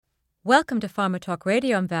Welcome to Pharma Talk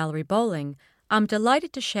Radio. I'm Valerie Bowling. I'm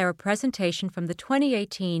delighted to share a presentation from the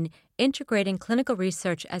 2018 Integrating Clinical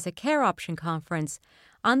Research as a Care Option Conference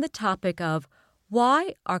on the topic of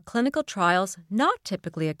why are clinical trials not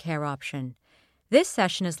typically a care option? This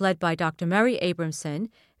session is led by Dr. Mary Abramson,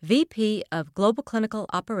 VP of Global Clinical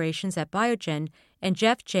Operations at Biogen, and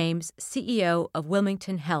Jeff James, CEO of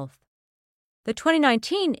Wilmington Health. The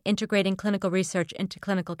 2019 Integrating Clinical Research into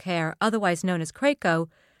Clinical Care, otherwise known as CRAACO,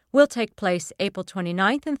 will take place April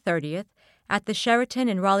 29th and 30th at the Sheraton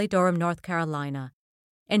in Raleigh-Durham, North Carolina.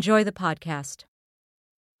 Enjoy the podcast.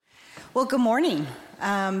 Well, good morning.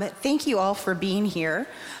 Thank you all for being here.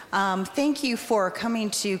 Thank you for coming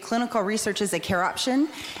to Clinical Research as a Care Option,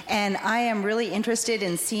 and I am really interested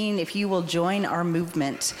in seeing if you will join our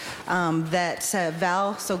movement that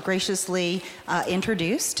Val so graciously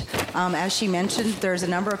introduced. As she mentioned, there's a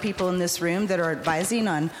number of people in this room that are advising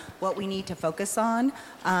on what we need to focus on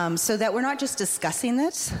so that we're not just discussing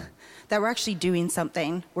this, that we're actually doing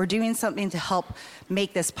something. We're doing something to help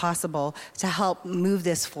make this possible, to help move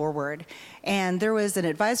this forward. And there was an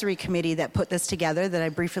advisory committee that put this together that I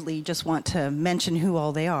briefly just want to mention who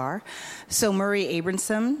all they are. So Murray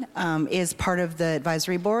Abramson is part of the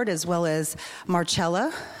advisory board, as well as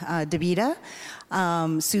Marcella DeVita,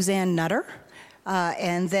 Suzanne Nutter,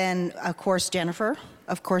 and then, of course, Jennifer,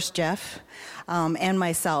 of course, Jeff, and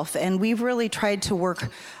myself. And we've really tried to work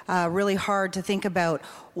really hard to think about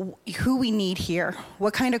who we need here,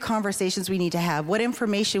 what kind of conversations we need to have, what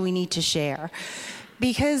information we need to share.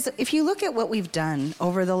 Because if you look at what we've done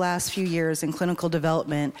over the last few years in clinical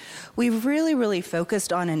development, we've really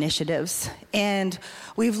focused on initiatives. And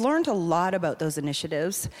we've learned a lot about those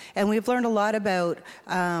initiatives. And we've learned a lot about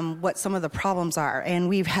what some of the problems are. And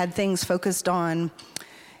we've had things focused on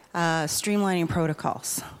streamlining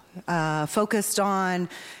protocols, focused on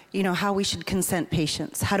how we should consent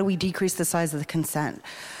patients, how do we decrease the size of the consent,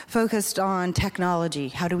 focused on technology,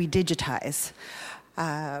 how do we digitize,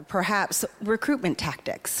 perhaps recruitment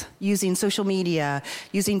tactics, using social media,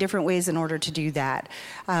 using different ways in order to do that,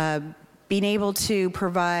 being able to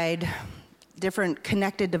provide different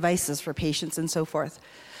connected devices for patients and so forth.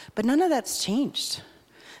 But none of that's changed.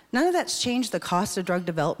 None of that's changed the cost of drug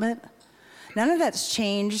development. None of that's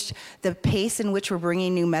changed the pace in which we're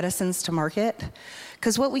bringing new medicines to market.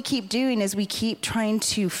 Because what we keep doing is we keep trying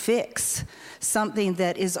to fix something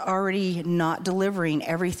that is already not delivering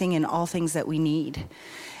everything and all things that we need.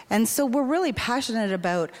 And so we're really passionate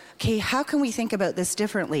about, okay, how can we think about this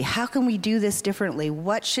differently? How can we do this differently?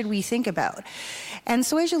 What should we think about? And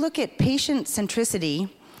so as you look at patient centricity,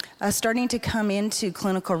 starting to come into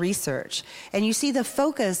clinical research, and you see the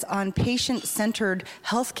focus on patient-centered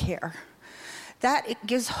healthcare, that it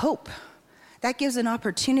gives hope. That gives an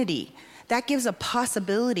opportunity. That gives a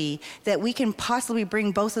possibility that we can possibly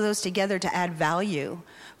bring both of those together to add value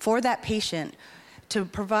for that patient, to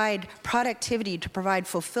provide productivity, to provide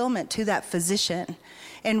fulfillment to that physician,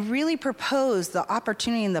 and really propose the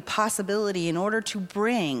opportunity and the possibility in order to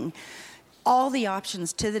bring all the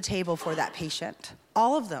options to the table for that patient,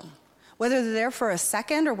 all of them, whether they're there for a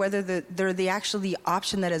second or whether they're the actually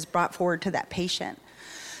option that is brought forward to that patient,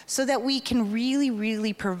 so that we can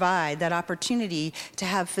really provide that opportunity to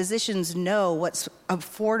have physicians know what's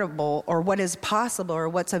affordable or what is possible or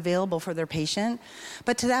what's available for their patient,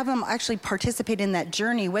 but to have them actually participate in that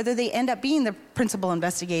journey, whether they end up being the principal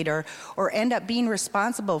investigator or end up being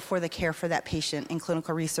responsible for the care for that patient in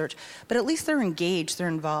clinical research, but at least they're engaged, they're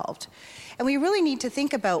involved. And we really need to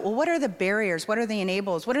think about, well, what are the barriers? What are the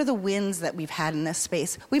enables? What are the wins that we've had in this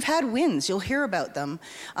space? We've had wins. You'll hear about them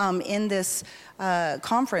in this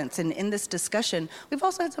conference and in this discussion. We've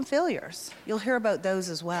also had some failures. You'll hear about those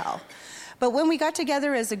as well. But when we got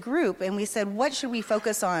together as a group and we said, what should we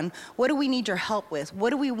focus on? What do we need your help with? What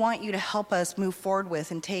do we want you to help us move forward with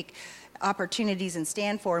and take opportunities and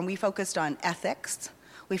stand for? And we focused on ethics.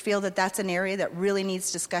 We feel that that's an area that really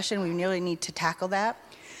needs discussion. We really need to tackle that.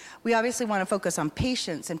 We obviously want to focus on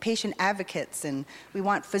patients and patient advocates, and we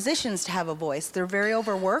want physicians to have a voice. They're very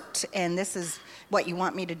overworked, and this is what you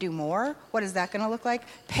want me to do more. What is that going to look like?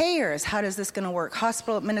 Payers, how is this going to work?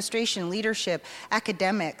 Hospital administration, leadership,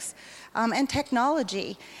 academics, and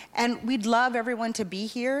technology. And we'd love everyone to be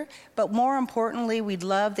here, but more importantly, we'd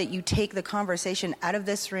love that you take the conversation out of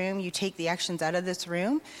this room, you take the actions out of this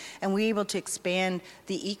room, and we're able to expand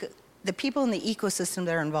the the people in the ecosystem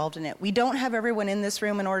that are involved in it. We don't have everyone in this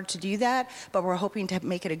room in order to do that, but we're hoping to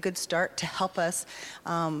make it a good start to help us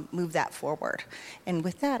move that forward. And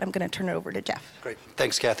with that, I'm going to turn it over to Jeff. Great.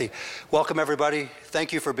 Thanks, Kathy. Welcome, everybody.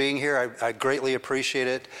 Thank you for being here. I greatly appreciate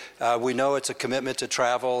it. We know it's a commitment to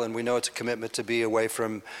travel, and we know it's a commitment to be away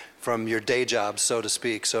from your day job, so to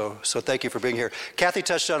speak. So thank you for being here. Kathy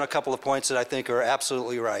touched on a couple of points that I think are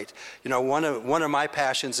absolutely right. You know, one of my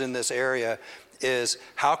passions in this area is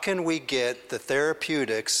how can we get the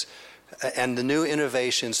therapeutics and the new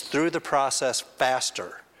innovations through the process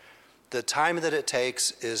faster? The time that it takes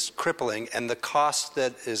is crippling, and the cost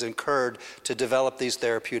that is incurred to develop these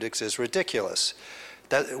therapeutics is ridiculous.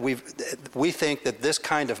 We think that this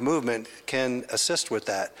kind of movement can assist with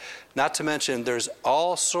that. Not to mention there's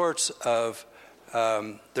all sorts of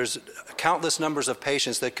there's countless numbers of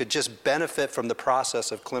patients that could just benefit from the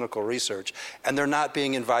process of clinical research, and they're not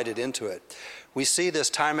being invited into it. We see this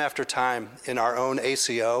time after time in our own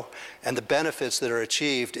ACO and the benefits that are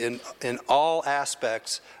achieved in all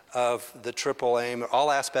aspects of the triple aim,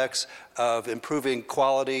 all aspects of improving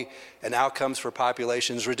quality and outcomes for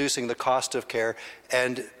populations, reducing the cost of care,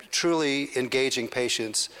 and truly engaging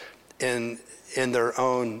patients in their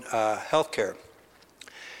own health care.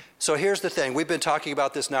 So here's the thing. We've been talking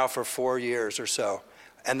about this now for 4 years or so,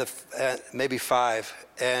 and maybe 5.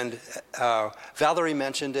 And Valerie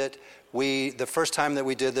mentioned it. The first time that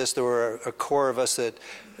we did this, there were a core of us that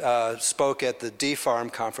spoke at the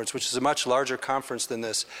DFARM conference, which is a much larger conference than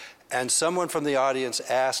this. And someone from the audience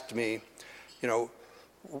asked me, you know,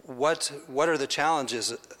 what are the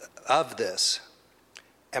challenges of this?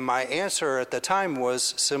 And my answer at the time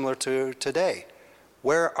was similar to today.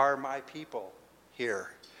 Where are my people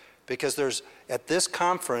here? Because at this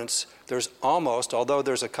conference, there's almost, although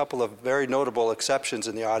there's a couple of very notable exceptions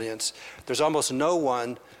in the audience, there's almost no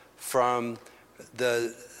one from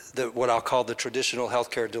the what I'll call the traditional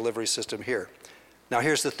healthcare delivery system here. Now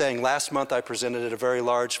here's the thing. Last month I presented at a very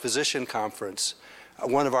large physician conference,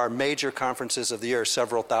 one of our major conferences of the year,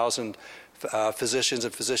 several thousand physicians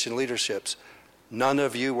and physician leaderships. None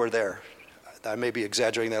of you were there. I may be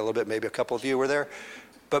exaggerating that a little bit. Maybe a couple of you were there.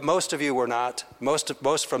 But most of you were not.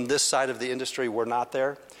 Most from this side of the industry were not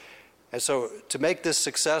there. And so to make this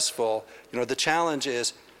successful, you know, the challenge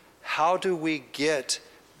is how do we get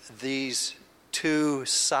these two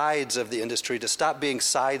sides of the industry to stop being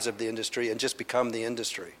sides of the industry and just become the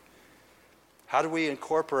industry? How do we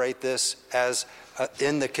incorporate this as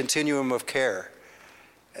in the continuum of care?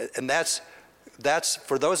 And that's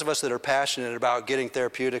for those of us that are passionate about getting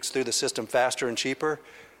therapeutics through the system faster and cheaper,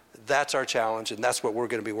 that's our challenge, and that's what we're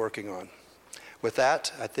going to be working on. With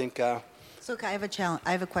that, I think... So I have a challenge.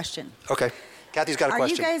 I have a question. Okay. Kathy's got a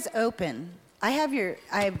question. Are you guys open? I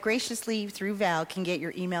have graciously, through Val, can get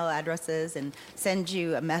your email addresses and send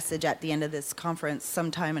you a message at the end of this conference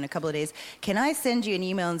sometime in a couple of days. Can I send you an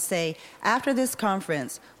email and say, after this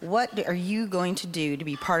conference, what are you going to do to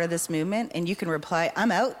be part of this movement? And you can reply,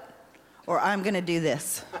 I'm out, or I'm going to do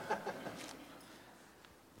this.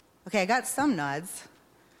 Okay, I got some nods.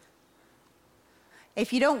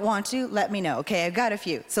 If you don't want to, let me know. Okay, I've got a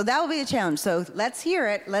few. So that will be a challenge. So let's hear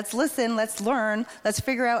it. Let's listen. Let's learn. Let's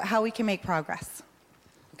figure out how we can make progress.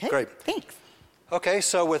 Okay? Great. Thanks. Okay,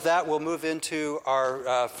 so with that, we'll move into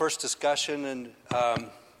our first discussion. And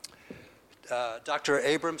Dr.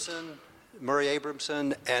 Abramson, Murray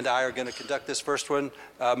Abramson, and I are going to conduct this first one.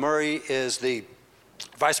 Murray is the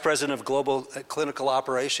Vice President of Global Clinical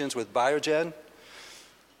Operations with Biogen.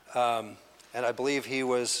 And I believe he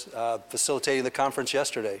was facilitating the conference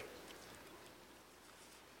yesterday.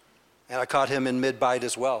 And I caught him in mid-bite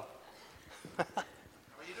as well. How are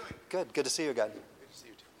you doing? Good. Good to see you again. Good to see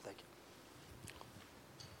you too. Thank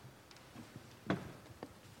you.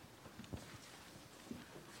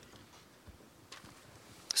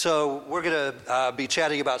 So we're going to be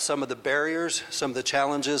chatting about some of the barriers, some of the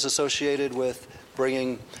challenges associated with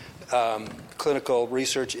bringing clinical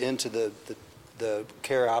research into the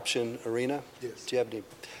care option arena. Yes. Do you have any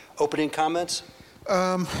opening comments?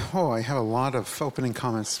 I have a lot of opening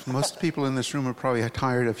comments. Most people in this room are probably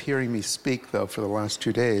tired of hearing me speak, though, for the last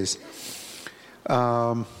 2 days.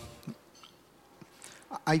 I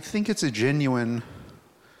think it's a genuine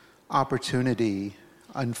opportunity.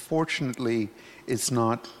 Unfortunately, it's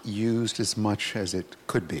not used as much as it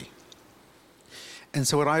could be. And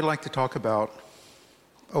so what I'd like to talk about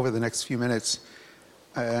over the next few minutes,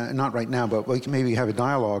 not right now, but we can maybe have a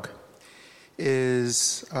dialogue,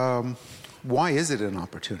 is why is it an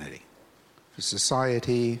opportunity for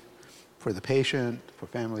society, for the patient, for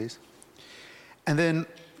families? And then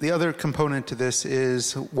the other component to this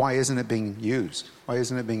is why isn't it being used? Why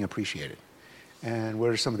isn't it being appreciated? and what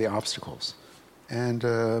are some of the obstacles?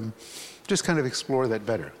 And just kind of explore that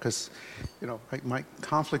better, because my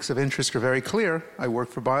conflicts of interest are very clear. I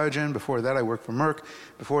worked for Biogen. Before that, I worked for Merck.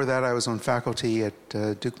 Before that, I was on faculty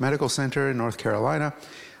at Duke Medical Center in North Carolina.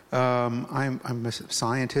 I'm a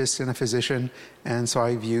scientist and a physician, and so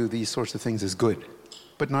I view these sorts of things as good.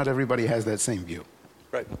 But not everybody has that same view.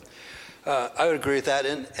 Right. I would agree with that.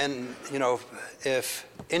 And if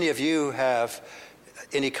any of you have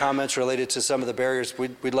any comments related to some of the barriers,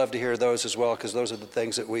 we'd love to hear those as well, because those are the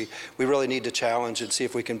things that we really need to challenge and see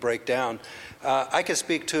if we can break down. I can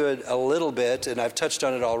speak to it a little bit, and I've touched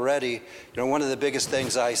on it already. One of the biggest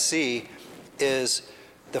things I see is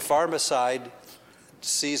the pharma side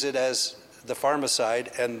sees it as the pharma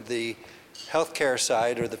side, and the healthcare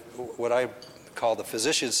side, or what I call the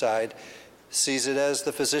physician side, sees it as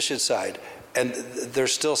the physician side. And they're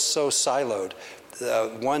still so siloed.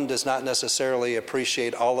 One does not necessarily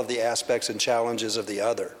appreciate all of the aspects and challenges of the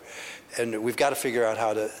other. And we've got to figure out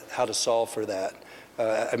how to solve for that.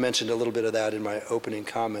 I mentioned a little bit of that in my opening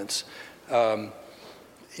comments.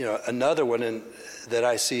 Another one that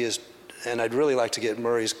I see is, and I'd really like to get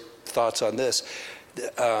Murray's thoughts on this,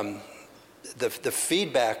 the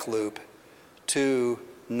feedback loop to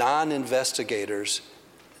non-investigators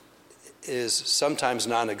is sometimes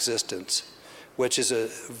non-existent, which is a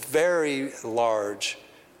very large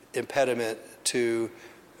impediment to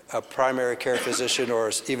a primary care physician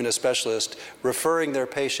or even a specialist referring their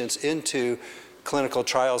patients into clinical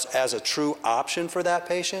trials as a true option for that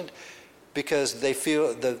patient, because they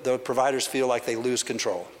feel the providers feel like they lose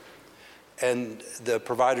control. And the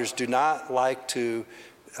providers do not like to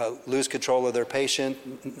lose control of their patient,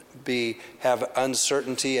 have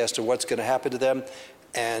uncertainty as to what's going to happen to them,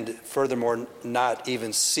 and furthermore, not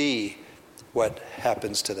even see what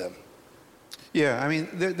happens to them. Yeah, I mean,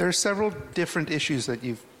 there are several different issues that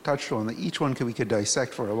you've touched on that each one we could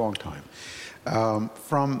dissect for a long time.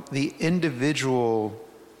 From the individual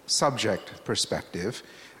subject perspective,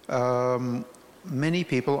 many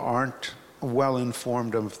people aren't well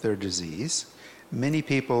informed of their disease. Many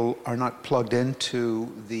people are not plugged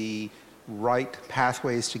into the right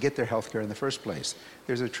pathways to get their health care in the first place.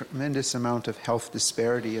 There's a tremendous amount of health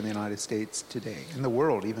disparity in the United States today, in the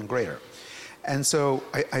world even greater. And so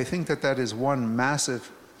I think that is one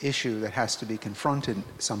massive issue that has to be confronted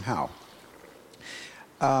somehow.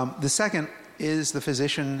 The second is the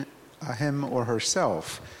physician, him or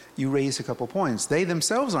herself. You raised a couple points. They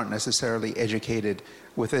themselves aren't necessarily educated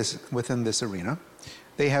within this arena.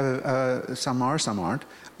 They have, some are, some aren't,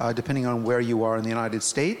 depending on where you are in the United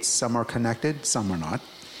States. Some are connected, some are not.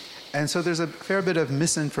 And so there's a fair bit of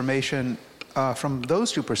misinformation from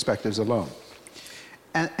those two perspectives alone.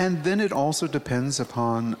 And then it also depends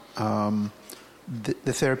upon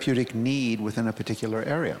the therapeutic need within a particular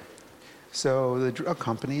area. So the drug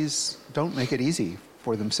companies don't make it easy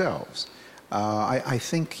for themselves. I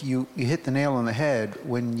think you hit the nail on the head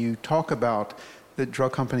when you talk about the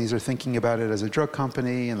drug companies are thinking about it as a drug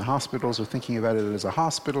company, and the hospitals are thinking about it as a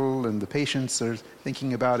hospital, and the patients are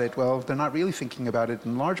thinking about it. Well, they're not really thinking about it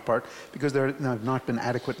in large part because they have not been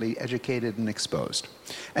adequately educated and exposed.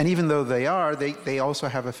 And even though they are, they also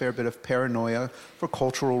have a fair bit of paranoia for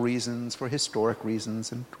cultural reasons, for historic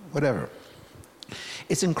reasons, and whatever.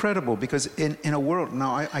 It's incredible because in a world,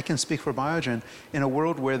 now I can speak for Biogen, in a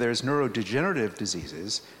world where there's neurodegenerative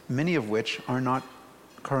diseases, many of which do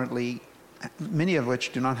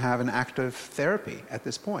not have an active therapy at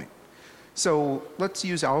this point. So let's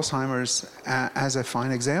use Alzheimer's as a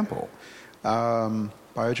fine example.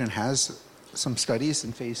 Biogen has some studies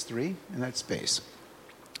in phase 3 in that space.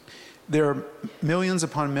 There are millions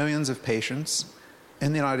upon millions of patients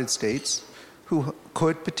in the United States who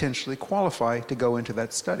could potentially qualify to go into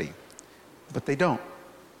that study, but they don't.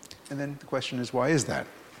 And then the question is, why is that?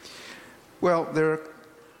 Well, there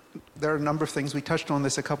are a number of things. We touched on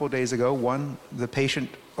this a couple of days ago. One, the patient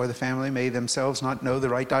or the family may themselves not know the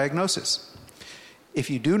right diagnosis. If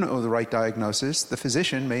you do know the right diagnosis, the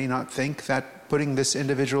physician may not think that putting this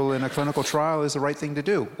individual in a clinical trial is the right thing to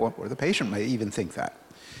do, or the patient may even think that.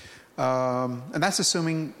 And that's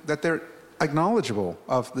assuming that they're knowledgeable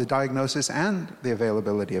of the diagnosis and the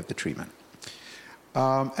availability of the treatment.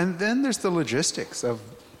 And then there's the logistics of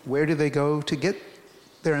where do they go to get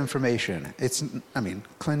their information.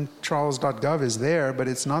 clinicaltrials.gov is there, but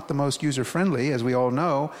it's not the most user-friendly, as we all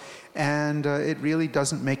know, and it really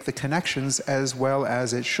doesn't make the connections as well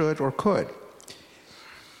as it should or could.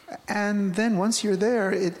 And then once you're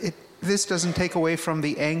there, this doesn't take away from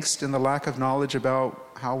the angst and the lack of knowledge about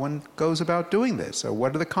how one goes about doing this. So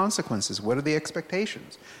what are the consequences? What are the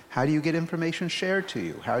expectations? How do you get information shared to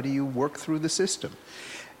you? How do you work through the system?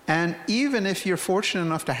 And even if you're fortunate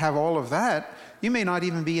enough to have all of that, you may not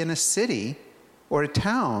even be in a city or a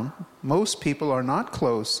town. Most people are not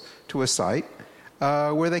close to a site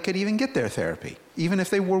where they could even get their therapy, even if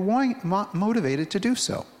they were motivated to do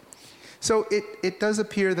so. So it does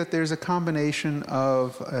appear that there's a combination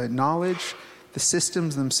of knowledge, the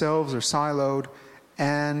systems themselves are siloed,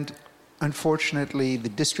 and unfortunately the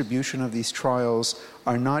distribution of these trials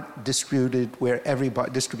are not distributed where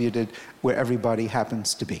everybody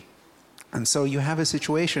happens to be. And so you have a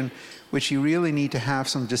situation which you really need to have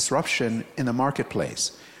some disruption in the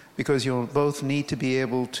marketplace, because you'll both need to be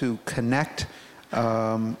able to connect,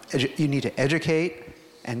 you need to educate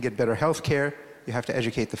and get better health care. You have to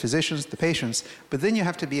educate the physicians, the patients, but then you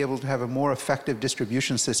have to be able to have a more effective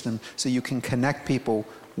distribution system so you can connect people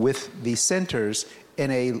with these centers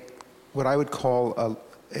in what I would call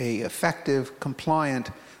a effective, compliant,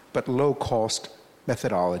 but low-cost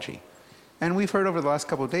methodology. And we've heard over the last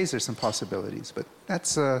couple of days there's some possibilities, but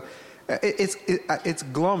that's it's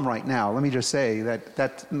glum right now. Let me just say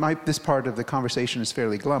this part of the conversation is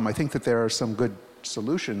fairly glum. I think that there are some good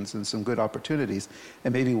solutions and some good opportunities,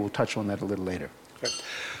 and maybe we'll touch on that a little later. Okay.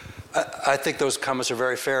 I think those comments are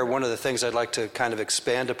very fair. One of the things I'd like to kind of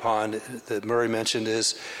expand upon that Murray mentioned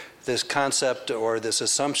is this concept or this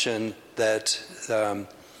assumption that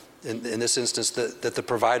in this instance, that the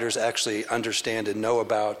providers actually understand and know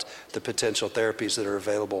about the potential therapies that are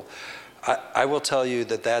available. I will tell you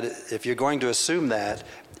that if you're going to assume that,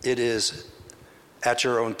 it is at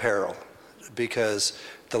your own peril, because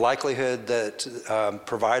the likelihood that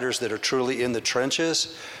providers that are truly in the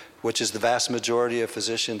trenches, which is the vast majority of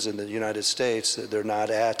physicians in the United States, they're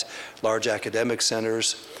not at large academic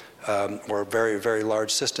centers or very, very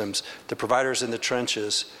large systems. The providers in the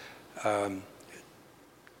trenches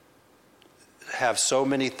have so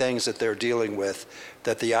many things that they're dealing with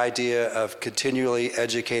that the idea of continually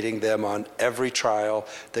educating them on every trial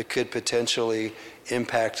that could potentially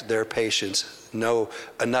impact their patients, know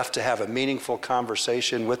enough to have a meaningful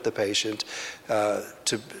conversation with the patient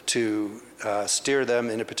to steer them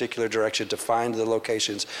in a particular direction, to find the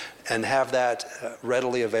locations, and have that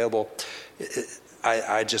readily available.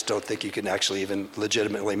 I just don't think you can actually even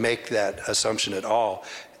legitimately make that assumption at all.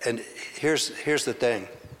 And here's the thing.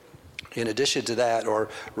 In addition to that, or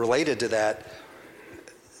related to that,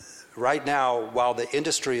 right now, while the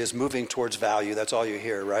industry is moving towards value, that's all you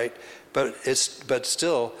hear, right? But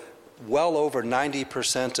still, well over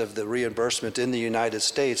 90% of the reimbursement in the United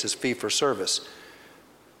States is fee-for-service.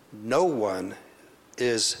 No one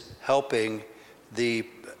is helping the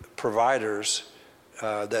providers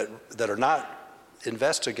that are not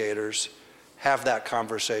investigators have that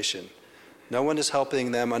conversation. No one is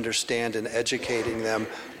helping them understand and educating them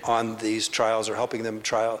on these trials, or helping them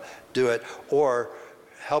do it, or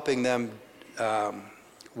helping them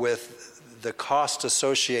with the cost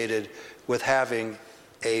associated with having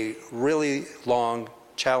a really long,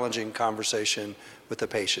 challenging conversation with the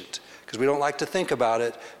patient. Because we don't like to think about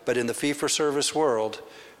it, but in the fee-for-service world,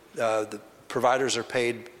 the providers are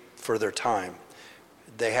paid for their time.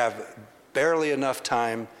 They have barely enough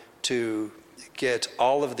time to get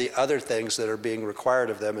all of the other things that are being required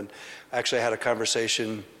of them. And actually I had a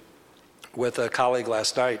conversation with a colleague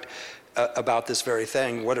last night about this very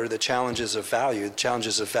thing. What are the challenges of value? The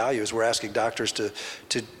challenges of value is we're asking doctors to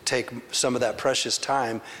take some of that precious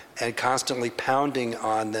time and constantly pounding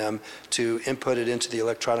on them to input it into the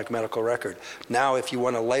electronic medical record. Now, if you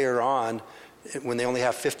want to layer on, when they only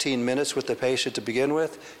have 15 minutes with the patient to begin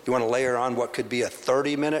with, you want to layer on what could be a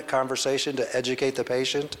 30-minute conversation to educate the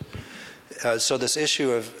patient. So this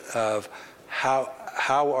issue of how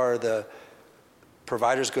are the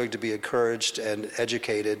providers going to be encouraged and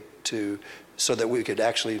educated so that we could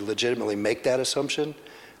actually legitimately make that assumption,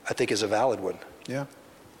 I think is a valid one. Yeah,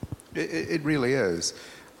 it really is.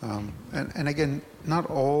 And again, not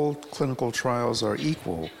all clinical trials are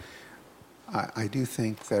equal. I do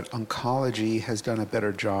think that oncology has done a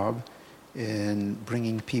better job in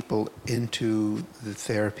bringing people into the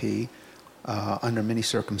therapy under many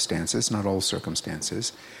circumstances, not all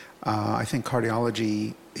circumstances. I think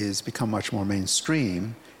cardiology has become much more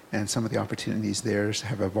mainstream, and some of the opportunities there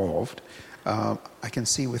have evolved. I can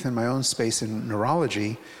see within my own space in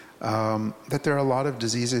neurology that there are a lot of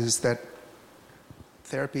diseases that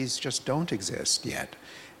therapies just don't exist yet.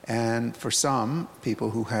 And for some people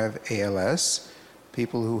who have ALS,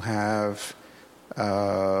 people who have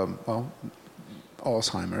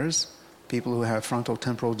Alzheimer's, people who have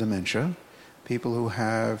frontotemporal dementia, people who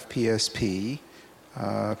have PSP,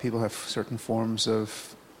 people who have certain forms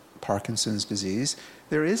of Parkinson's disease,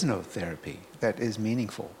 there is no therapy that is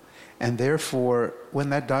meaningful. And therefore, when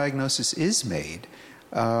that diagnosis is made,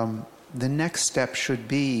 the next step should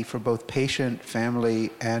be for both patient,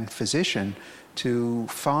 family, and physician to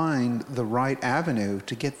find the right avenue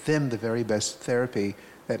to get them the very best therapy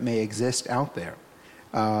that may exist out there.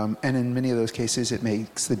 And in many of those cases, it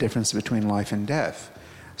makes the difference between life and death.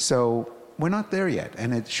 So we're not there yet,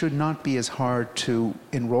 and it should not be as hard to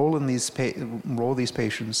enroll these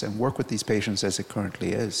patients and work with these patients as it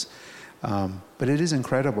currently is. But it is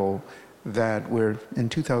incredible that we're in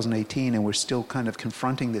 2018 and we're still kind of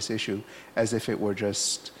confronting this issue as if it were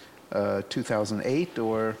just 2008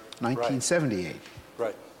 or 1978.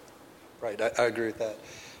 Right. I agree with that.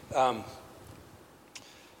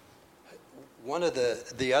 One of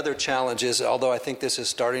the other challenges, although I think this is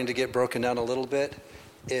starting to get broken down a little bit,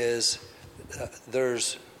 is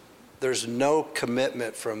there's no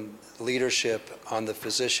commitment from leadership on the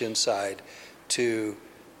physician side to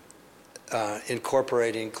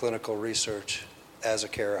incorporating clinical research as a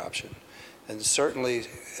care option. And certainly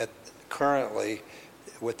currently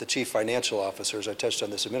with the chief financial officers, I touched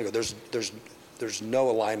on this a minute ago, there's no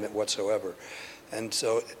alignment whatsoever. And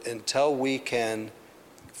so until we can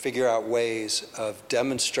figure out ways of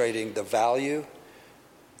demonstrating the value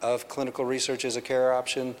of clinical research as a care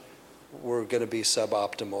option, we're going to be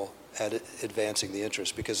suboptimal at advancing the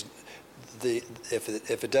interest, because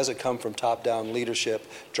if it doesn't come from top-down leadership,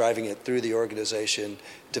 driving it through the organization,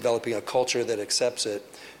 developing a culture that accepts it,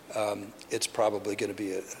 it's probably going to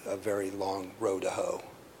be a very long road to hoe.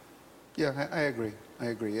 Yeah, I agree.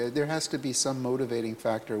 There has to be some motivating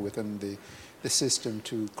factor within the system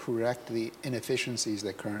to correct the inefficiencies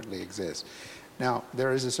that currently exist. Now,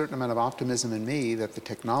 there is a certain amount of optimism in me that the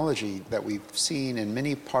technology that we've seen in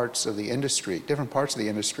many parts of the industry, different parts of the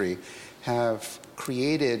industry, have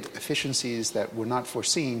created efficiencies that were not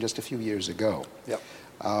foreseen just a few years ago. Yep.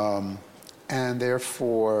 And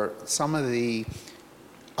therefore, some of the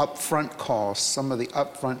upfront costs, some of the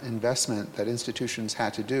upfront investment that institutions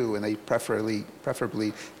had to do, and they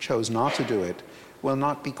preferably chose not to do it, will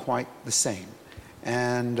not be quite the same.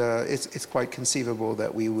 And it's quite conceivable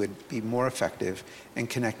that we would be more effective in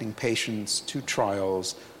connecting patients to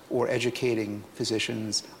trials or educating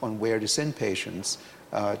physicians on where to send patients,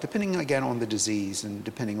 depending, again, on the disease and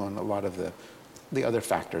depending on a lot of the other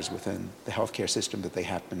factors within the healthcare system that they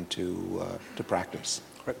happen to practice.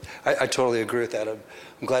 Right. I totally agree with that.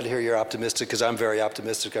 I'm glad to hear you're optimistic, because I'm very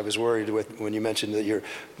optimistic. I was worried when you mentioned that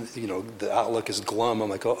the outlook is glum. I'm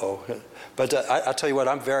like, uh-oh. But I'll tell you what,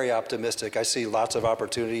 I'm very optimistic. I see lots of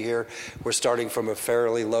opportunity here. We're starting from a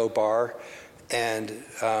fairly low bar, and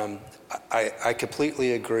I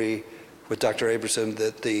completely agree with Dr. Abramson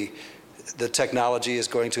that the technology is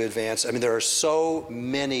going to advance. I mean, there are so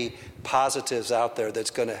many positives out there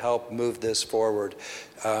that's going to help move this forward.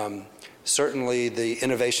 Certainly the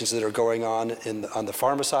innovations that are going on on the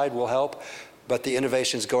pharma side will help, but the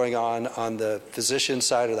innovations going on the physician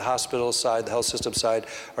side or the hospital side, the health system side,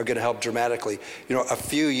 are going to help dramatically. A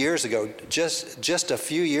few years ago, just a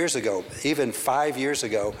few years ago, even 5 years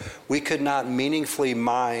ago, we could not meaningfully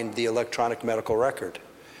mine the electronic medical record.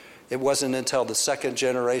 It wasn't until the second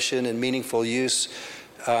generation and meaningful use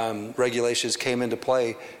regulations came into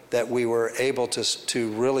play that we were able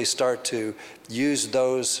to really start to use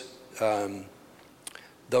those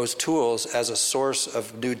tools as a source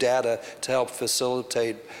of new data to help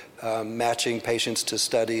facilitate matching patients to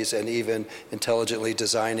studies and even intelligently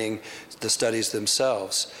designing the studies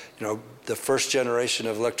themselves. The first generation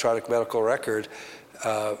of electronic medical record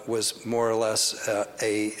was more or less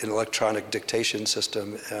an electronic dictation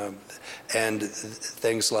system, and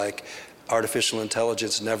things like artificial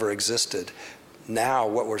intelligence never existed. Now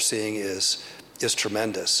what we're seeing is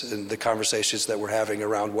tremendous, and the conversations that we're having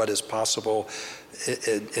around what is possible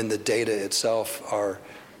in the data itself are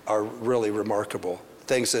really remarkable.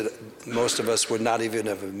 Things that most of us would not even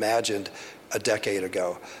have imagined a decade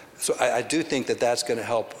ago. So I do think that that's going to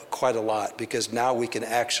help quite a lot, because now we can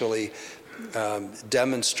actually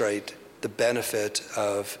demonstrate the benefit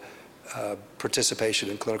of participation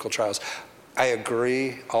in clinical trials. I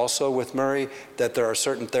agree also with Murray that there are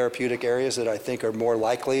certain therapeutic areas that I think are more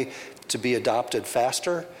likely to be adopted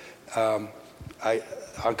faster.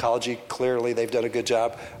 Oncology, clearly they've done a good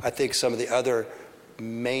job. I think some of the other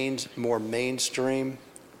more mainstream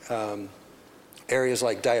areas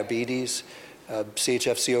like diabetes,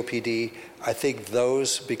 CHF, COPD, I think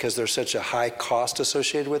those, because there's such a high cost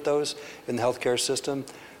associated with those in the healthcare system,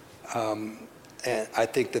 and I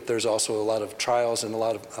think that there's also a lot of trials and a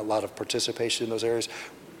lot of participation in those areas.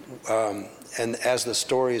 And as the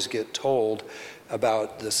stories get told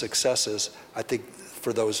about the successes, I think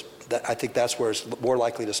I think that's where it's more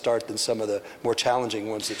likely to start than some of the more challenging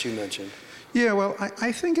ones that you mentioned. Yeah, well,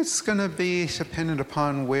 I think it's going to be dependent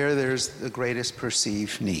upon where there's the greatest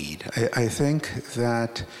perceived need. I think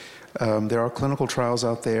that there are clinical trials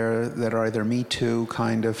out there that are either Me Too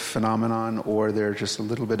kind of phenomenon or they're just a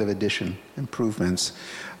little bit of addition, improvements.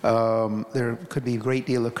 There could be a great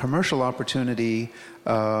deal of commercial opportunity,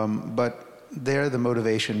 but there the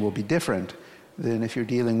motivation will be different than if you're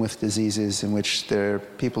dealing with diseases in which there are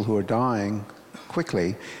people who are dying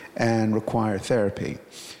quickly and require therapy.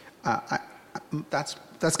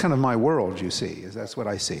 That's kind of my world, you see. That's what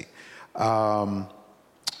I see.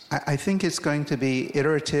 I think it's going to be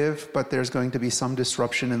iterative, but there's going to be some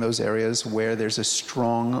disruption in those areas where there's a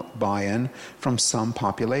strong buy-in from some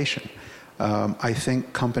population. I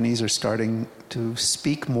think companies are starting to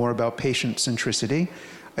speak more about patient centricity.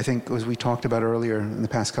 I think, as we talked about earlier in the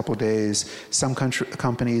past couple of days, some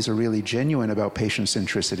companies are really genuine about patient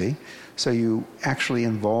centricity. So you actually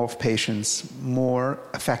involve patients more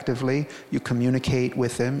effectively. You communicate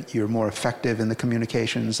with them. You're more effective in the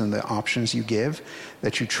communications and the options you give,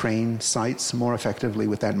 that you train sites more effectively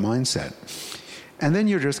with that mindset. And then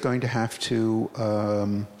you're just going to have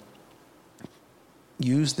to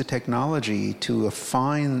use the technology to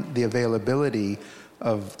find the availability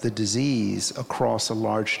of the disease across a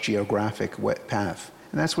large geographic path.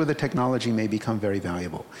 And that's where the technology may become very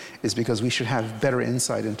valuable, is because we should have better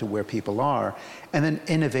insight into where people are. And then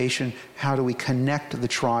innovation, how do we connect the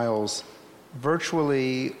trials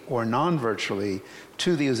virtually or non-virtually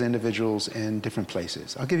to these individuals in different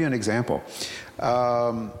places? I'll give you an example.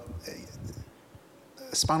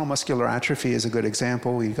 Spinal muscular atrophy is a good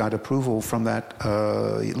example. We got approval from that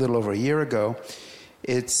a little over a year ago.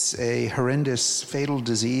 It's a horrendous, fatal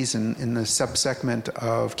disease in the subsegment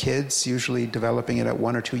of kids, usually developing it at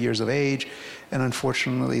 1 or 2 years of age, and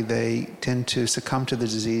unfortunately they tend to succumb to the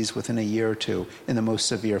disease within a year or two in the most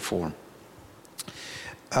severe form.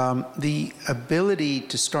 The ability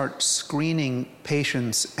to start screening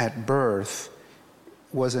patients at birth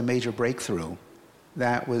was a major breakthrough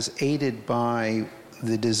that was aided by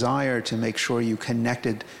the desire to make sure you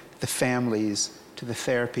connected the families to the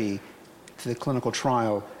therapy, to the clinical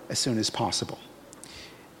trial as soon as possible.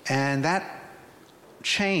 And that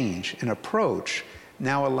change in approach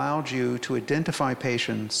now allowed you to identify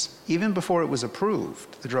patients, even before it was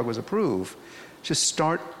approved, the drug was approved, to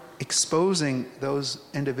start exposing those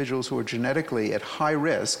individuals who are genetically at high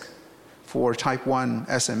risk for type 1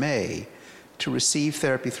 SMA to receive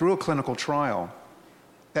therapy through a clinical trial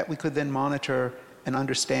that we could then monitor and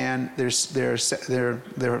understand their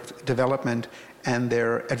development and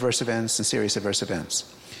their adverse events and serious adverse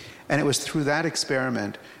events. And it was through that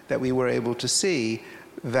experiment that we were able to see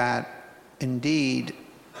that indeed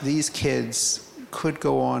these kids could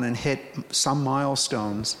go on and hit some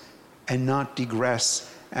milestones and not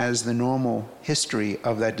digress as the normal history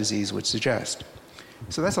of that disease would suggest.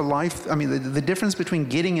 So that's the difference between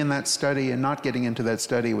getting in that study and not getting into that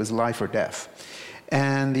study was life or death.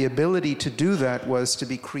 And the ability to do that was to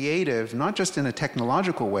be creative, not just in a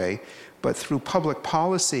technological way, but through public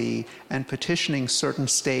policy and petitioning certain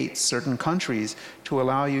states, certain countries, to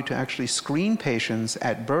allow you to actually screen patients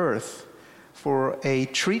at birth for a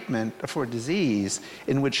treatment, for a disease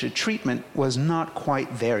in which a treatment was not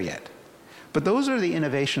quite there yet. But those are the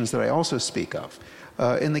innovations that I also speak of.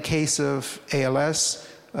 In the case of ALS,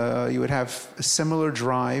 you would have a similar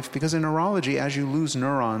drive, because in neurology, as you lose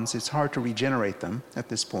neurons, it's hard to regenerate them at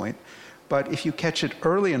this point. But if you catch it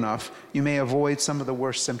early enough, you may avoid some of the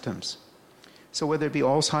worst symptoms. So whether it be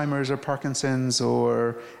Alzheimer's or Parkinson's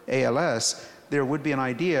or ALS, there would be an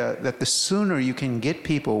idea that the sooner you can get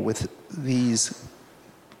people with these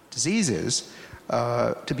diseases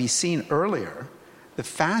to be seen earlier, the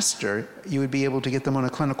faster you would be able to get them on a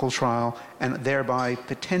clinical trial and thereby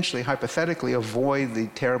potentially, hypothetically, avoid the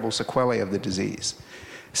terrible sequelae of the disease.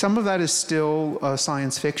 Some of that is still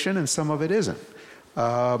science fiction and some of it isn't.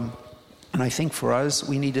 And I think for us,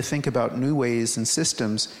 we need to think about new ways and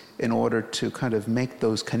systems in order to kind of make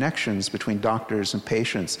those connections between doctors and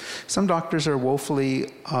patients. Some doctors are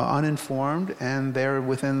woefully uninformed, and they're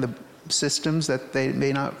within the systems that they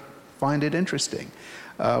may not find it interesting.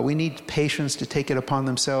 We need patients to take it upon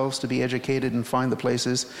themselves to be educated and find the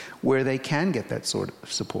places where they can get that sort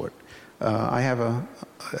of support. I have a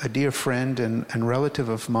dear friend and relative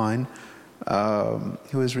of mine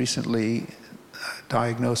who was recently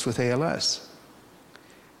diagnosed with ALS.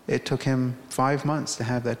 It took him 5 months to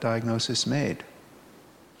have that diagnosis made.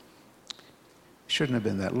 Shouldn't have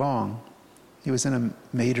been that long. He was in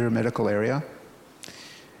a major medical area.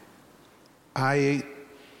 I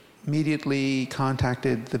immediately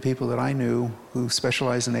contacted the people that I knew who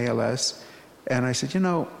specialized in ALS, and I said,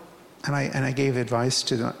 I gave advice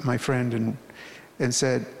to my friend and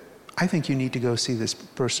said, I think you need to go see this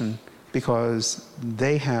person because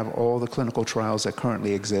they have all the clinical trials that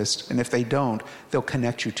currently exist, and if they don't, they'll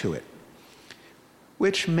connect you to it,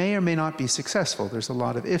 which may or may not be successful. There's a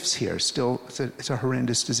lot of ifs here. Still, it's a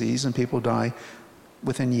horrendous disease, and people die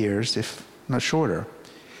within years, if not shorter.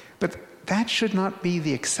 But that should not be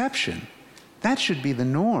the exception. That should be the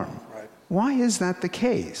norm. Right. Why is that the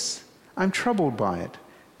case? I'm troubled by it,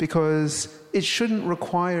 because it shouldn't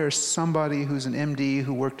require somebody who's an MD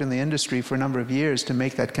who worked in the industry for a number of years to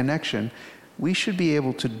make that connection. We should be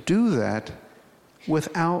able to do that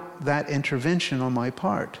without that intervention on my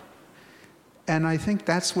part. And I think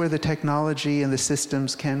that's where the technology and the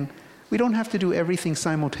systems can... We don't have to do everything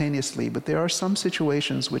simultaneously, but there are some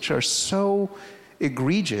situations which are so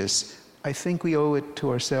egregious, I think we owe it to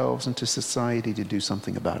ourselves and to society to do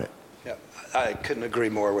something about it. Yeah, I couldn't agree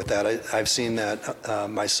more with that. I've seen that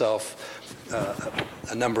myself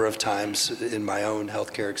a number of times in my own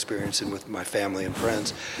healthcare experience and with my family and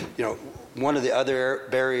friends. You know, one of the other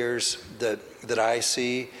barriers that I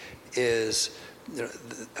see is, you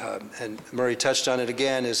know, and Murray touched on it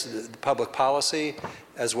again, is the public policy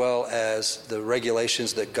as well as the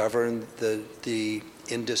regulations that govern the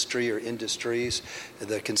industry or industries,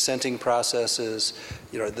 the consenting processes,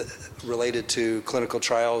 you know, related to clinical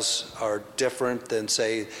trials are different than,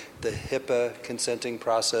 say, the HIPAA consenting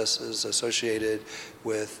processes associated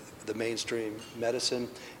with the mainstream medicine.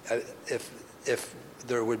 If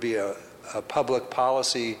there would be a public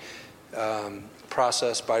policy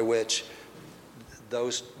process by which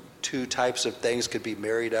those two types of things could be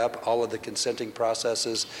married up, all of the consenting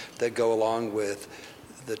processes that go along with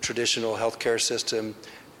the traditional healthcare system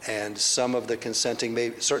and some of the consenting,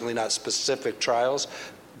 maybe certainly not specific trials,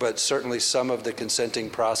 but certainly some of the consenting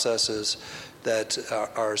processes that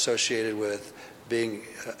are associated with being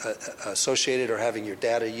associated or having your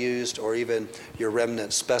data used or even your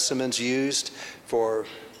remnant specimens used for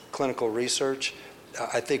clinical research.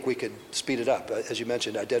 I think we could speed it up, as you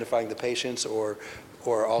mentioned, identifying the patients or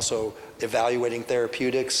also evaluating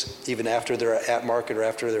therapeutics even after they're at market or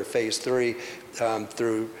after they're phase 3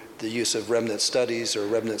 through the use of remnant studies or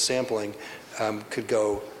remnant sampling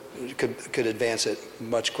could advance it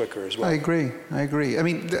much quicker as well. I agree. I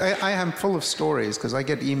mean, I am full of stories because I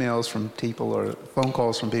get emails from people or phone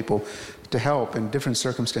calls from people to help in different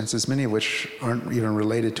circumstances, many of which aren't even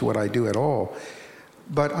related to what I do at all.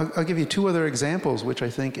 But I'll give you two other examples which I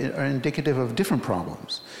think are indicative of different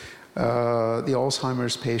problems. The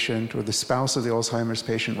Alzheimer's patient or the spouse of the Alzheimer's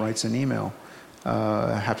patient writes an email,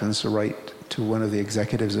 happens to write to one of the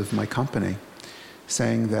executives of my company,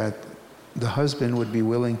 saying that the husband would be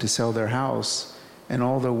willing to sell their house and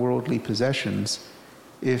all their worldly possessions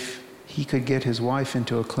if he could get his wife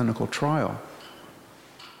into a clinical trial.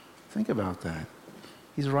 Think about that.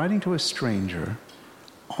 He's writing to a stranger,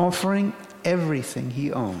 offering everything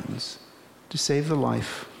he owns to save the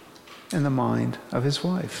life and the mind of his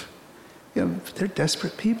wife. You know, they're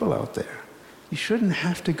desperate people out there. You shouldn't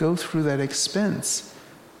have to go through that expense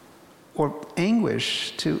or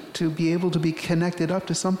anguish to be able to be connected up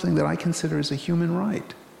to something that I consider as a human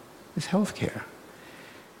right, is healthcare.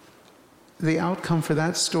 The outcome for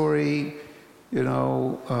that story, you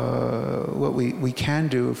know, what we can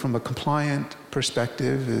do from a compliant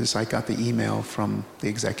perspective is I got the email from the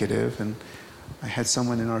executive, and I had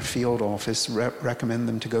someone in our field office recommend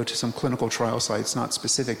them to go to some clinical trial sites, not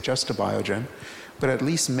specific just to Biogen, but at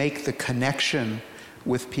least make the connection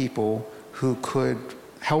with people who could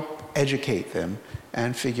help educate them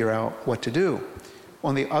and figure out what to do.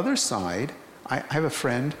 On the other side, I have a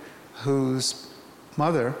friend whose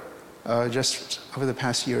mother, just over the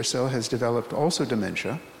past year or so, has developed also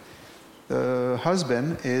dementia. The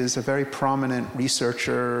husband is a very prominent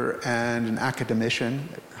researcher and an academician,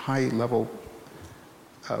 high-level,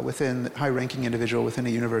 high-ranking individual within a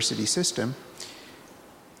university system.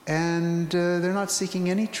 And they're not seeking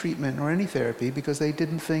any treatment or any therapy because they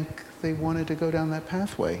didn't think they wanted to go down that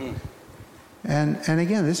pathway. And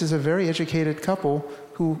again, this is a very educated couple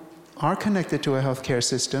who are connected to a healthcare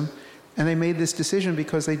system, and they made this decision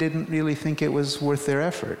because they didn't really think it was worth their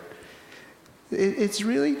effort. It's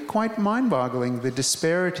really quite mind-boggling, the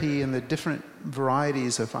disparity and the different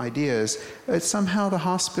varieties of ideas. Somehow the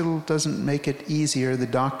hospital doesn't make it easier, the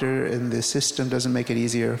doctor and the system doesn't make it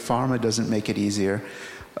easier, pharma doesn't make it easier.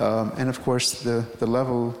 And of course, the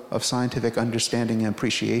level of scientific understanding and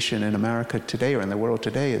appreciation in America today or in the world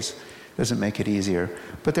today doesn't make it easier.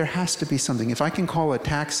 But there has to be something. If I can call a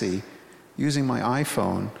taxi using my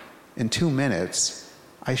iPhone in 2 minutes,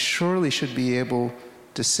 I surely should be able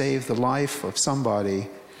to save the life of somebody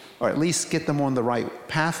or at least get them on the right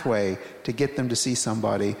pathway to get them to see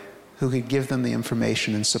somebody who could give them the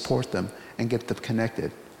information and support them and get them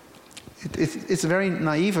connected. It's very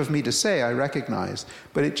naive of me to say, I recognize,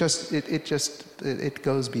 but it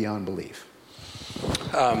goes beyond belief.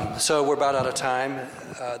 So we're about out of time.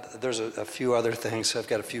 There's a few other things. I've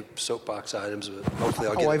got a few soapbox items, but hopefully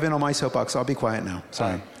I'll get... I've been on my soapbox. I'll be quiet now.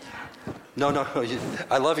 Sorry. No.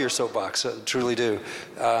 I love your soapbox. I truly do.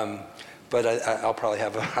 But I'll probably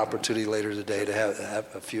have an opportunity later today to have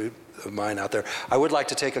a few of mine out there. I would like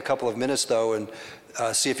to take a couple of minutes, though, and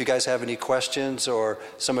see if you guys have any questions or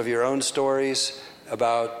some of your own stories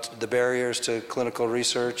about the barriers to clinical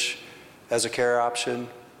research as a care option.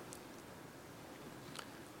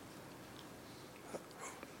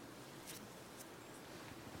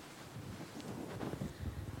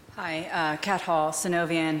 Hi, Kat Hall,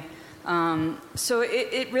 Synovian. So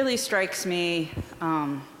it really strikes me,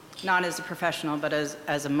 not as a professional, but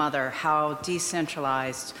as a mother, how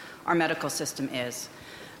decentralized our medical system is.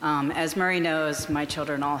 As Murray knows, my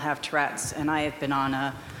children all have Tourette's, and I have been on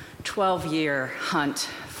a 12-year hunt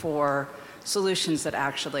for solutions that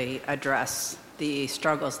actually address the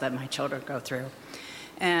struggles that my children go through.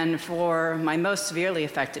 And for my most severely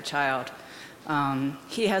affected child,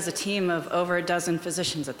 he has a team of over a dozen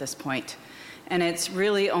physicians at this point. And it's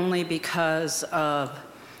really only because of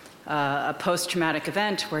a post-traumatic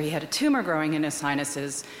event where he had a tumor growing in his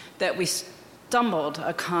sinuses that we stumbled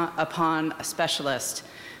upon a specialist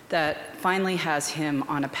that finally has him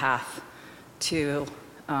on a path to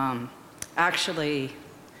actually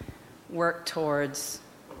work towards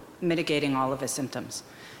mitigating all of his symptoms.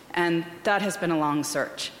 And that has been a long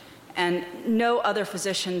search. And no other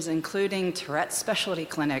physicians, including Tourette specialty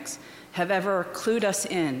clinics, have ever clued us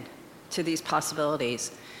in to these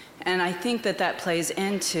possibilities. And I think that plays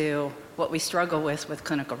into what we struggle with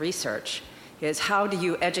clinical research, is how do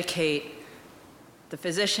you educate the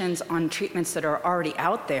physicians on treatments that are already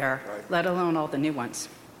out there, right, let alone all the new ones.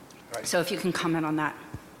 Right. So if you can comment on that.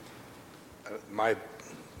 My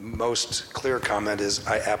most clear comment is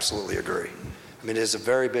I absolutely agree. I mean, it is a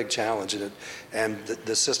very big challenge, and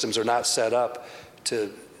the systems are not set up to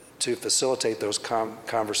facilitate those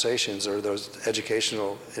conversations or those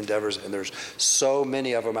educational endeavors, and there's so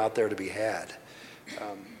many of them out there to be had.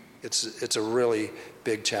 It's a really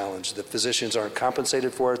big challenge. The physicians aren't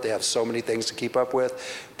compensated for it. They have so many things to keep up with.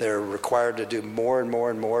 They're required to do more and more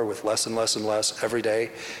and more with less and less and less every day.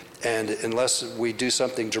 And unless we do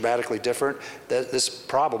something dramatically different, this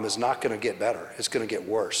problem is not going to get better. It's going to get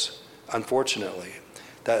worse. Unfortunately,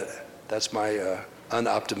 that's my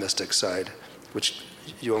unoptimistic side, which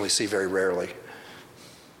you only see very rarely.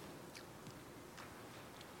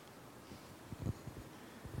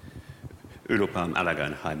 Ulopan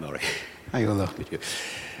Alagan, hi Murray. Hi Ulo.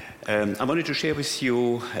 I wanted to share with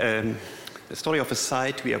you the story of a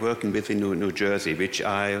site we are working with in New Jersey, which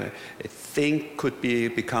I think could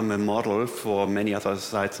become a model for many other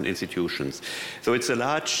sites and institutions. So it's a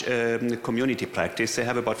large community practice. They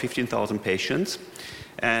have about 15,000 patients.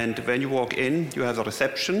 And when you walk in, you have the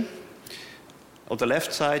reception. On the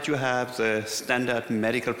left side, you have the standard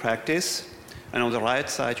medical practice. And on the right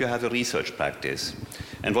side, you have the research practice.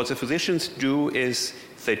 And what the physicians do is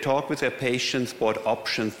they talk with their patients what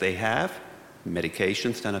options they have,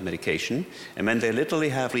 medication, standard medication, and when they literally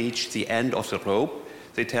have reached the end of the rope,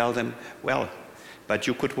 they tell them, well, but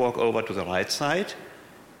you could walk over to the right side,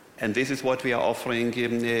 and this is what we are offering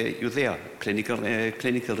you there,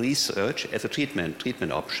 clinical research as a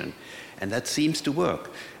treatment option. And that seems to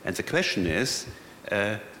work. And the question is,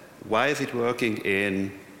 why is it working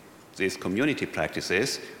in these community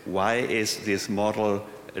practices? Why is this model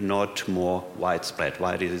not more widespread?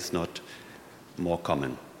 Why is it not more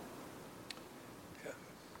common?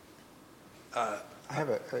 I have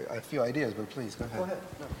a few ideas, but please go ahead. Go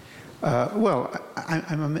ahead. No. Well,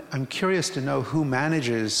 I'm curious to know who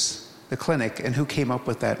manages the clinic and who came up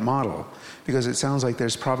with that model, because it sounds like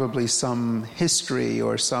there's probably some history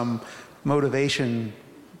or some motivation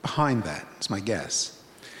behind that. It's my guess.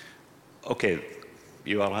 Okay.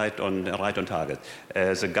 You are right on target.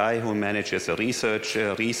 The guy who manages the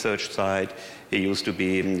research side, he used to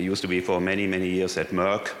be for many years at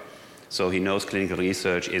Merck, so he knows clinical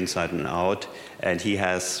research inside and out, and he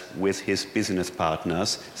has, with his business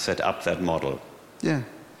partners, set up that model. Yeah.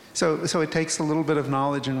 So it takes a little bit of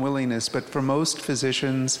knowledge and willingness, but for most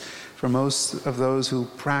physicians, for most of those who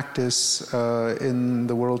practice in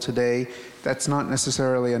the world today, that's not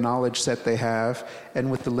necessarily a knowledge set they have, and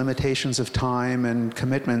with the limitations of time and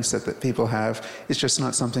commitments that people have, it's just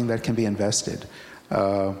not something that can be invested.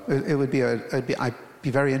 I'd be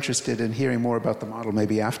very interested in hearing more about the model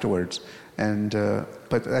maybe afterwards, And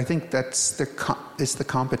but I think that's it's the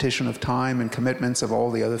competition of time and commitments of all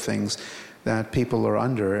the other things that people are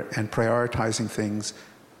under, and prioritizing things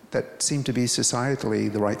that seem to be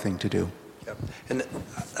societally the right thing to do. Yep. And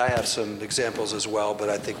I have some examples as well, but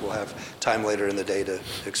I think we'll have time later in the day to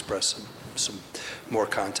express some more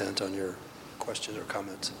content on your questions or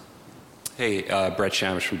comments. Hey, Brett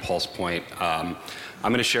Shamish from Pulse Point. I'm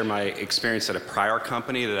going to share my experience at a prior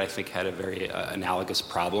company that I think had a very analogous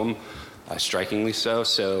problem, strikingly so.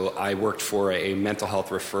 So I worked for a mental health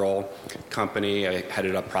referral company. I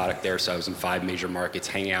headed up product there, so I was in 5 major markets,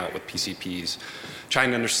 hanging out with PCPs, trying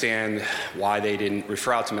to understand why they didn't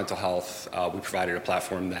refer out to mental health. We provided a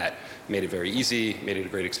platform that made it very easy, made it a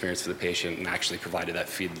great experience for the patient, and actually provided that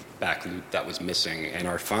feedback loop that was missing. And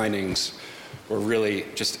our findings were really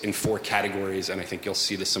just in 4 categories, and I think you'll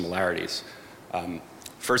see the similarities.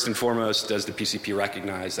 First and foremost, does the PCP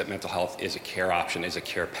recognize that mental health is a care option, is a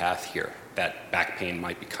care path here, that back pain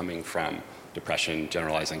might be coming from depression,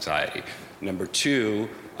 generalized anxiety? Number 2,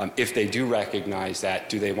 if they do recognize that,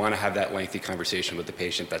 do they want to have that lengthy conversation with the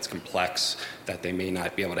patient that's complex, that they may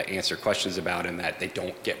not be able to answer questions about, and that they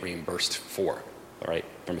don't get reimbursed for, all right,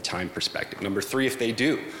 from a time perspective? Number 3, if they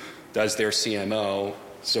do, does their CMO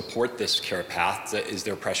support this care path? Is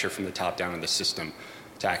there pressure from the top down in the system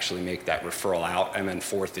to actually make that referral out? And then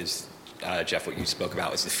 4th is, Jeff, what you spoke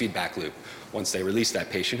about, is the feedback loop. Once they release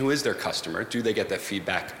that patient, who is their customer, do they get that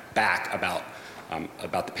feedback back about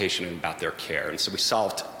the patient and about their care? And so we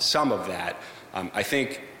solved some of that. I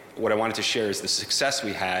think what I wanted to share is the success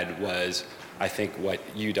we had was, I think what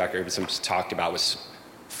you, Dr. Abramson, talked about was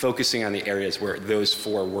focusing on the areas where those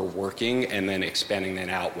 4 were working and then expanding that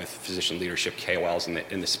out with physician leadership, KOLs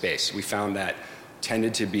in the space. We found that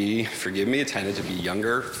tended to be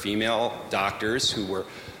younger female doctors who were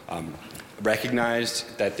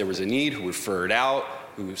recognized that there was a need, who referred out,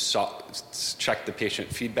 who checked the patient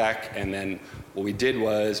feedback, and then what we did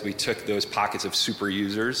was we took those pockets of super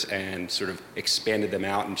users and sort of expanded them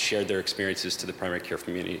out and shared their experiences to the primary care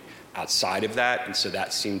community outside of that, and so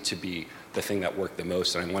that seemed to be the thing that worked the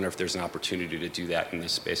most, and I wonder if there's an opportunity to do that in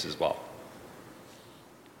this space as well.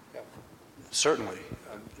 Yeah, certainly.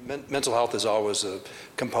 Mental health is always a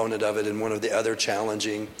component of it, and one of the other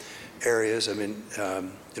challenging areas. I mean,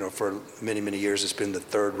 for many, many years it's been the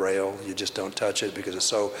third rail. You just don't touch it because it's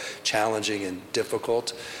so challenging and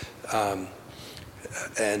difficult. And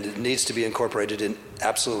it needs to be incorporated in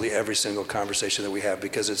absolutely every single conversation that we have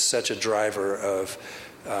because it's such a driver of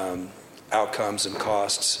outcomes and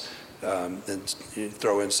costs. And you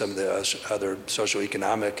throw in some of the other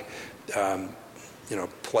socioeconomic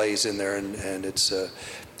plays in there, and it's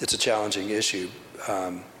a challenging issue.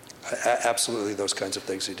 Absolutely, those kinds of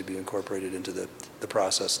things need to be incorporated into the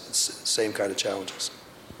process. Same kind of challenges.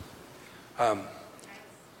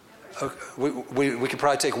 We could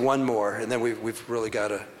probably take one more, and then we've really got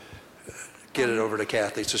to get it over to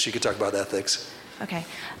Kathy so she could talk about ethics. Okay.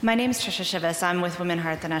 My name is Trisha Shivas. I'm with Women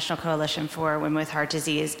Heart, the National Coalition for Women with Heart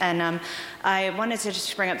Disease. And I wanted to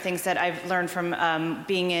just bring up things that I've learned from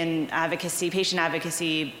being in advocacy, patient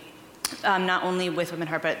advocacy, not only with Women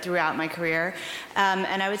Heart, but throughout my career.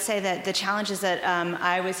 And I would say that the challenges that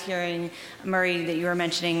I was hearing, Murray, that you were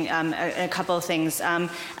mentioning, a couple of things.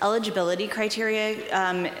 Eligibility criteria,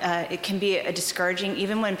 it can be discouraging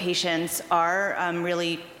even when patients are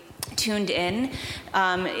really tuned in,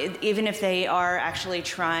 even if they are actually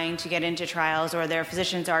trying to get into trials or their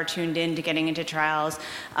physicians are tuned in to getting into trials,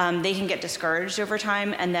 they can get discouraged over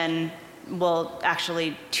time and then will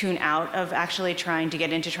actually tune out of actually trying to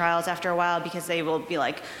get into trials after a while because they will be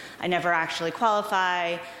like, I never actually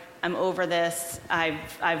qualify, I'm over this, I've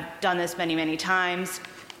done this many, many times,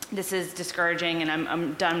 this is discouraging and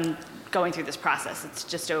I'm done going through this process, it's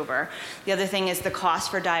just over. The other thing is the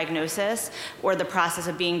cost for diagnosis or the process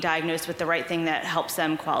of being diagnosed with the right thing that helps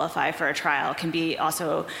them qualify for a trial can be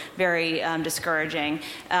also very discouraging.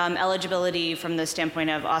 Eligibility from the standpoint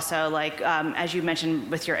of also like, as you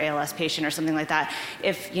mentioned with your ALS patient or something like that,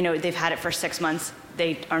 if they've had it for 6 months,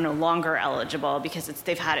 they are no longer eligible because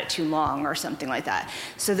they've had it too long or something like that.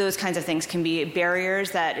 So those kinds of things can be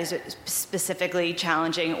barriers that is specifically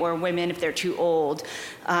challenging, or women, if they're too old,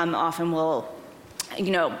 often will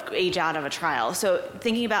age out of a trial. So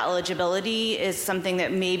thinking about eligibility is something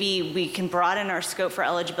that maybe we can broaden our scope for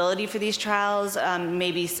eligibility for these trials.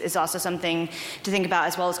 Maybe is also something to think about,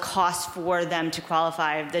 as well as costs for them to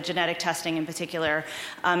qualify. The genetic testing in particular,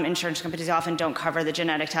 insurance companies often don't cover the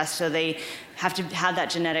genetic test, so they have to have that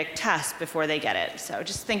genetic test before they get it. So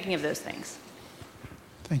just thinking of those things.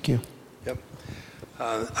 Thank you. Yep.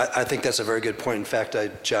 I think that's a very good point. In fact, I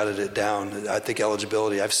jotted it down. I think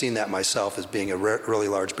eligibility, I've seen that myself as being a really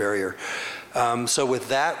large barrier. So with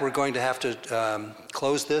that, we're going to have to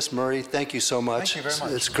close this. Murray, thank you so much. Thank you very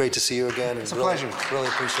much. It's great to see you again. It's a pleasure. Really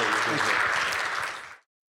appreciate you being here.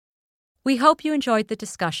 We hope you enjoyed the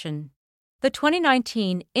discussion. The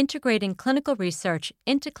 2019 Integrating Clinical Research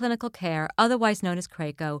into Clinical Care, otherwise known as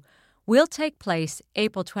CRAACO, will take place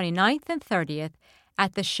April 29th and 30th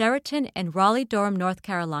at the Sheraton in Raleigh-Durham, North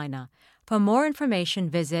Carolina. For more information,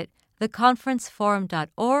 visit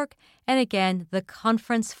theconferenceforum.org and again,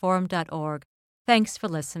 theconferenceforum.org. Thanks for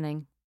listening.